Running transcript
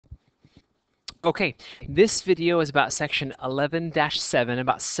Okay, this video is about section 11-7,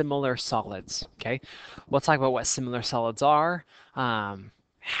 about similar solids. Okay, we'll talk about what similar solids are,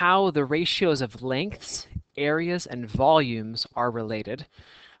 how the ratios of lengths, areas, and volumes are related,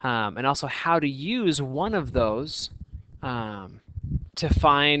 and also how to use one of those to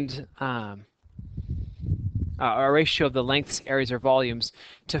find a ratio of the lengths, areas, or volumes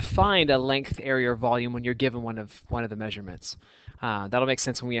to find a length, area, or volume when you're given one of the measurements. That'll make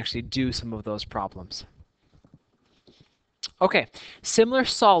sense when we actually do some of those problems. Okay, similar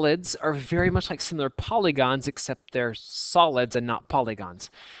solids are very much like similar polygons, except they're solids and not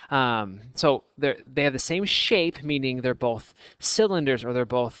polygons. So they have the same shape, meaning they're both cylinders, or they're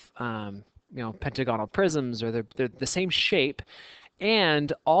both pentagonal prisms, or they're the same shape,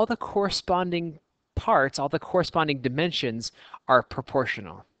 and all the corresponding parts, all the corresponding dimensions are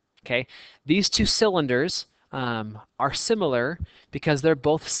proportional. Okay, these two cylinders are similar because they're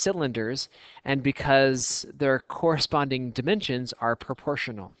both cylinders and because their corresponding dimensions are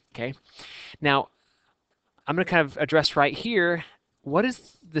proportional. Okay, now I'm going to kind of address right here, what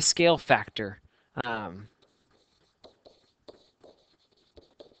is the scale factor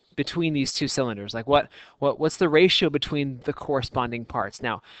between these two cylinders? Like what's the ratio between the corresponding parts?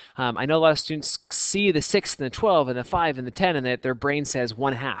 Now, I know a lot of students see the 6 and the 12 and the 5 and the 10 and that their brain says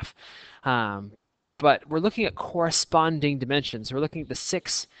 1/2. But we're looking at corresponding dimensions. We're looking at the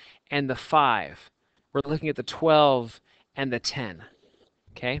 6 and the 5. We're looking at the 12 and the 10.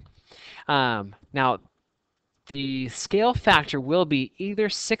 Okay? Now, the scale factor will be either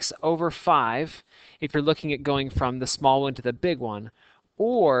 6/5 if you're looking at going from the small one to the big one,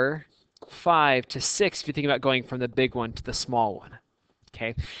 or 5 to 6 if you think about going from the big one to the small one.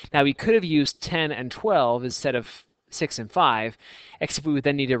 Okay. Now we could have used 10 and 12 instead of 6 and 5, except we would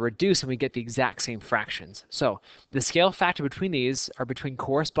then need to reduce and we get the exact same fractions. So the scale factor between these are between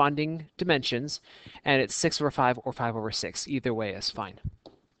corresponding dimensions, and it's 6/5 or 5/6. Either way is fine.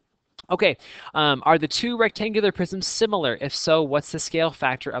 Okay, are the two rectangular prisms similar? If so, what's the scale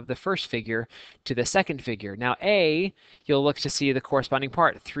factor of the first figure to the second figure? Now A, you'll look to see the corresponding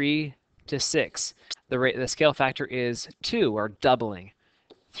part, 3 to 6. The scale factor is 2, or doubling.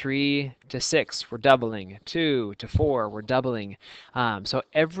 3 to 6, we're doubling. 2 to 4, we're doubling. So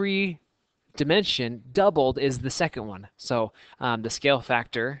every dimension doubled is the second one. So the scale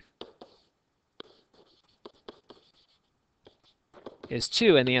factor is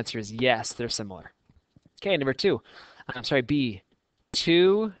 2, and the answer is yes, they're similar. Okay, number 2. I'm sorry, B.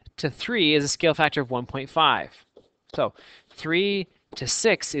 2 to 3 is a scale factor of 1.5. So 3 to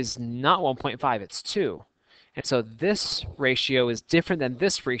 6 is not 1.5, it's 2. And so this ratio is different than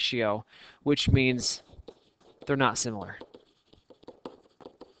this ratio, which means they're not similar.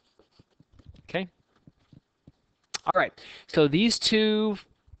 Okay? All right, so these two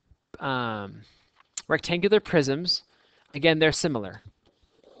rectangular prisms, again, they're similar.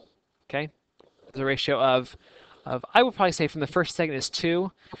 Okay? The ratio of I would probably say from the first to second is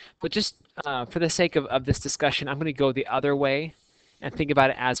 2, but just for the sake of this discussion, I'm going to go the other way and think about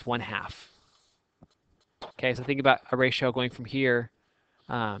it as 1/2. Okay, so think about a ratio going from here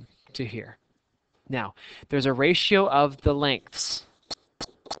to here. Now, there's a ratio of the lengths.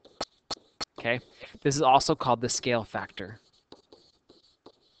 Okay, this is also called the scale factor.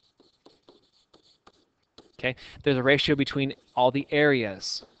 Okay, there's a ratio between all the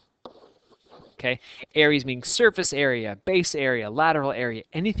areas. Okay, areas meaning surface area, base area, lateral area,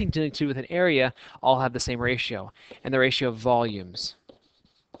 anything dealing to do with an area all have the same ratio, and the ratio of volumes.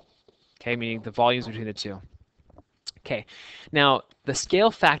 Okay, meaning the volumes between the two. Okay, now the scale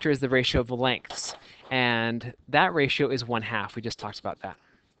factor is the ratio of lengths, and that ratio is 1/2. We just talked about that.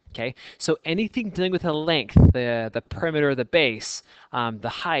 Okay, so anything dealing with a length, the perimeter, the base, the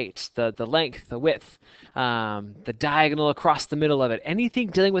height, the length, the width, the diagonal across the middle of it,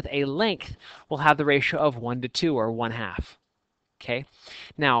 anything dealing with a length will have the ratio of 1 to 2, or 1/2. Okay,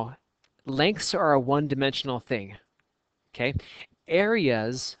 now lengths are a one-dimensional thing. Okay,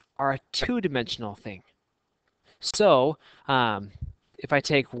 areas are a two-dimensional thing. So if I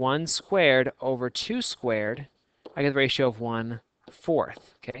take 1 squared over 2 squared, I get the ratio of 1/4.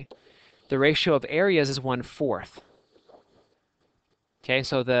 Okay, the ratio of areas is 1/4. Okay,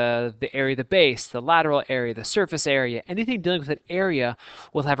 so the area, the base, the lateral area, the surface area, anything dealing with an area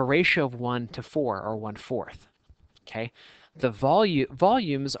will have a ratio of 1 to 4, or 1/4. Okay, the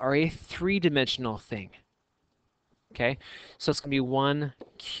volumes are a three-dimensional thing. Okay, so it's going to be 1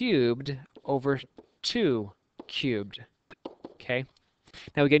 cubed over 2 cubed. Okay.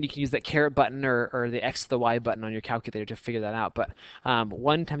 Now again, you can use that caret button or the X to the Y button on your calculator to figure that out. But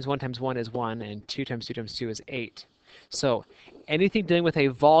 1 times 1 times 1 is 1, and 2 times 2 times 2 is 8. So anything dealing with a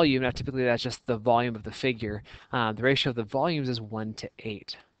volume, now typically that's just the volume of the figure, the ratio of the volumes is 1 to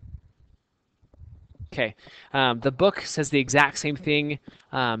 8. Okay, the book says the exact same thing,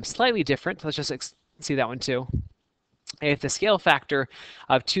 slightly different. Let's just see that one too. If the scale factor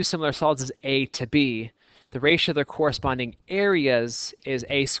of two similar solids is a to b, the ratio of their corresponding areas is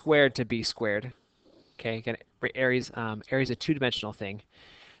a squared to b squared. Okay, again, areas a two-dimensional thing.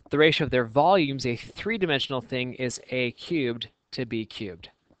 The ratio of their volumes, a three-dimensional thing, is a cubed to b cubed.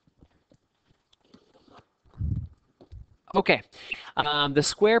 Okay, the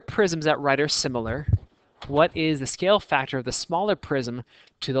square prisms that write are similar. What is the scale factor of the smaller prism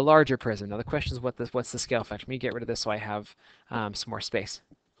to the larger prism? Now the question is what's the scale factor? Let me get rid of this so I have some more space.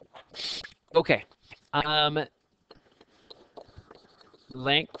 Okay,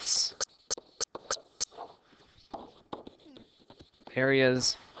 lengths,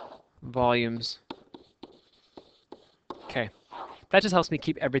 areas, volumes. Okay, that just helps me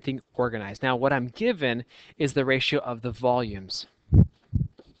keep everything organized. Now what I'm given is the ratio of the volumes.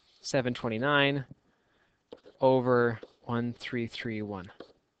 729 over 1331.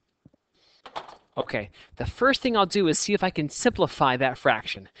 Okay, the first thing I'll do is see if I can simplify that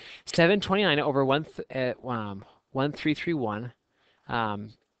fraction. 729 over 1331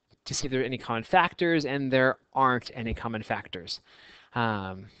 to see if there are any common factors, and there aren't any common factors.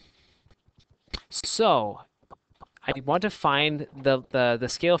 So I want to find the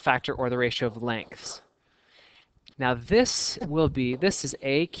scale factor or the ratio of lengths. Now this is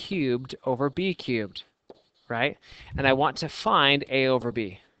a cubed over b cubed, right? And I want to find a over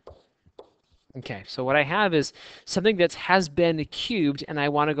b. Okay, so what I have is something that has been cubed, and I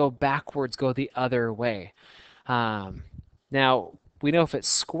want to go backwards, go the other way. Now, we know if it's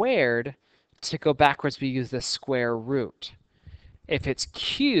squared, to go backwards, we use the square root. If it's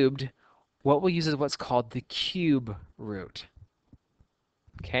cubed, what we'll use is what's called the cube root.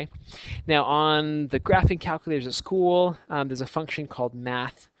 Okay. Now, on the graphing calculators at school, there's a function called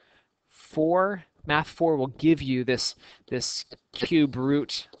math4. Math4 will give you this cube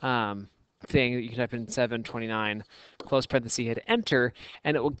root thing that you can type in 729, close parenthesis, hit enter,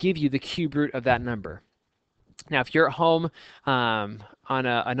 and it will give you the cube root of that number. Now, if you're at home on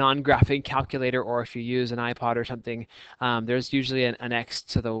a non-graphing calculator, or if you use an iPod or something, there's usually an X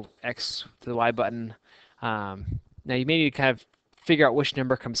to the Y button. Now, you may need to kind of figure out which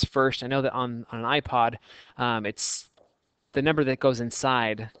number comes first. I know that on an iPod, it's the number that goes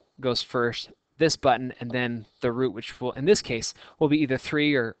inside goes first, this button, and then the root, which will, in this case, will be either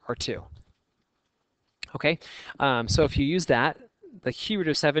 3 or 2. Okay, so if you use that, the cube root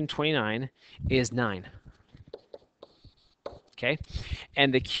of 729 is 9. Okay,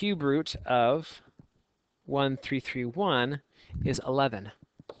 and the cube root of 1331 is 11.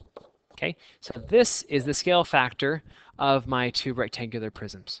 Okay, so this is the scale factor of my two rectangular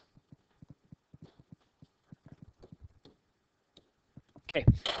prisms. Okay,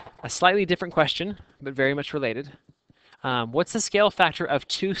 a slightly different question, but very much related. What's the scale factor of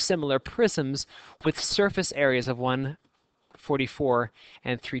two similar prisms with surface areas of 144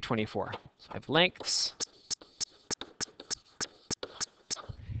 and 324? So I have lengths,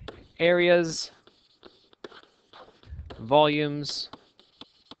 areas, volumes.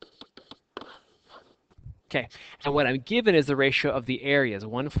 Okay, and what I'm given is the ratio of the areas,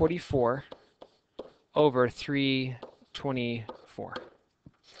 144 over 324.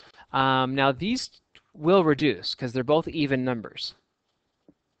 Now these will reduce because they're both even numbers.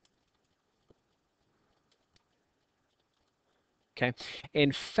 Okay,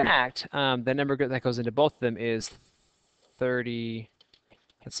 in fact, the number that goes into both of them is 30.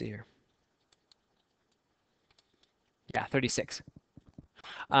 Let's see here. Yeah, 36.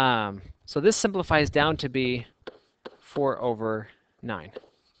 So this simplifies down to be 4 over 9.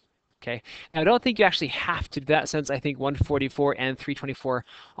 Okay. Now I don't think you actually have to do that, since I think 144 and 324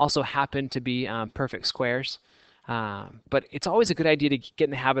 also happen to be perfect squares. But it's always a good idea to get in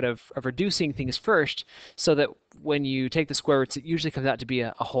the habit of reducing things first, so that when you take the square roots, it usually comes out to be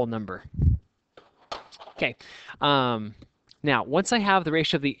a whole number. Okay. Now, once I have the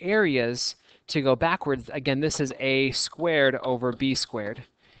ratio of the areas to go backwards, again, this is a squared over b squared.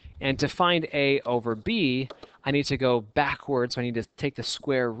 And to find a over b, I need to go backwards, so I need to take the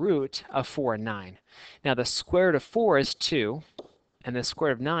square root of 4 and 9. Now, the square root of 4 is 2, and the square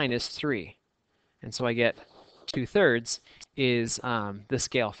root of 9 is 3. And so I get 2/3 is the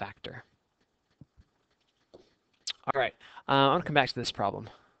scale factor. All right, I want to come back to this problem.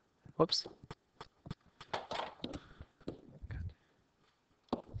 Whoops.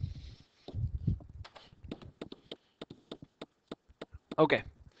 Okay.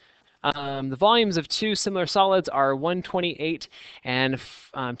 The volumes of two similar solids are 128 and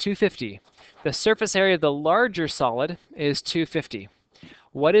 250. The surface area of the larger solid is 250.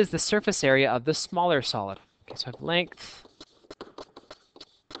 What is the surface area of the smaller solid? Okay, so I have length,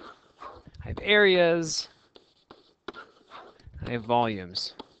 I have areas, I have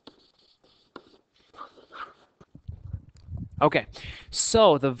volumes. Okay,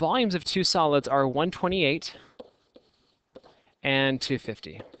 so the volumes of two solids are 128 and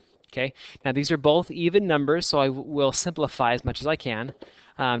 250. Okay, now these are both even numbers, so I will simplify as much as I can.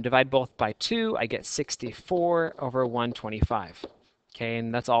 Divide both by 2, I get 64 over 125. Okay,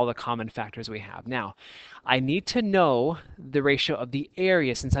 and that's all the common factors we have. Now, I need to know the ratio of the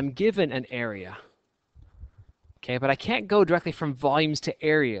area since I'm given an area. Okay, but I can't go directly from volumes to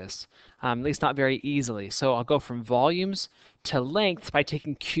areas, at least not very easily. So I'll go from volumes to length by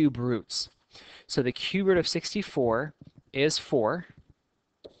taking cube roots. So the cube root of 64 is 4,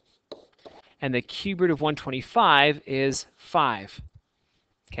 and the cube root of 125 is 5.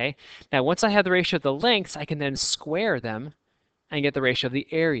 Okay, now once I have the ratio of the lengths, I can then square them and get the ratio of the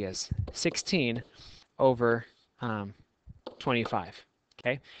areas, 16 over 25.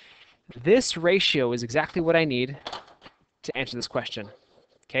 Okay, this ratio is exactly what I need to answer this question.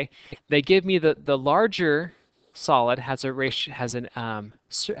 Okay, they give me the larger solid has a ratio has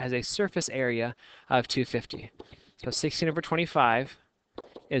a surface area of 250. So 16 over 25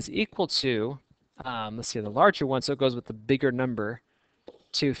 is equal to let's see, the larger one, so it goes with the bigger number,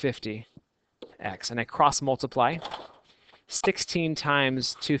 250x, and I cross multiply. 16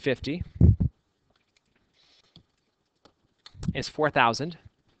 times 250 is 4,000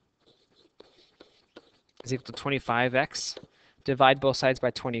 is equal to 25x. Divide both sides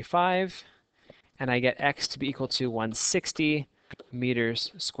by 25, and I get x to be equal to 160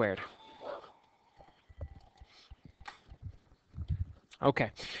 meters squared.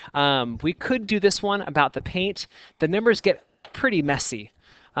 Okay, we could do this one about the paint. The numbers get pretty messy.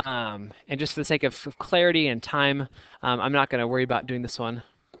 And just for the sake of clarity and time, I'm not going to worry about doing this one.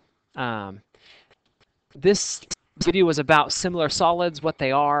 This video was about similar solids, what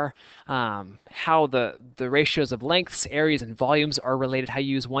they are, how the ratios of lengths, areas, and volumes are related, how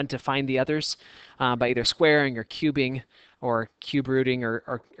you use one to find the others by either squaring or cubing or cube rooting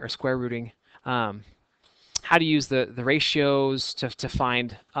or square rooting. How to use the ratios to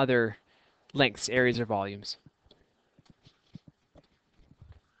find other lengths, areas, or volumes.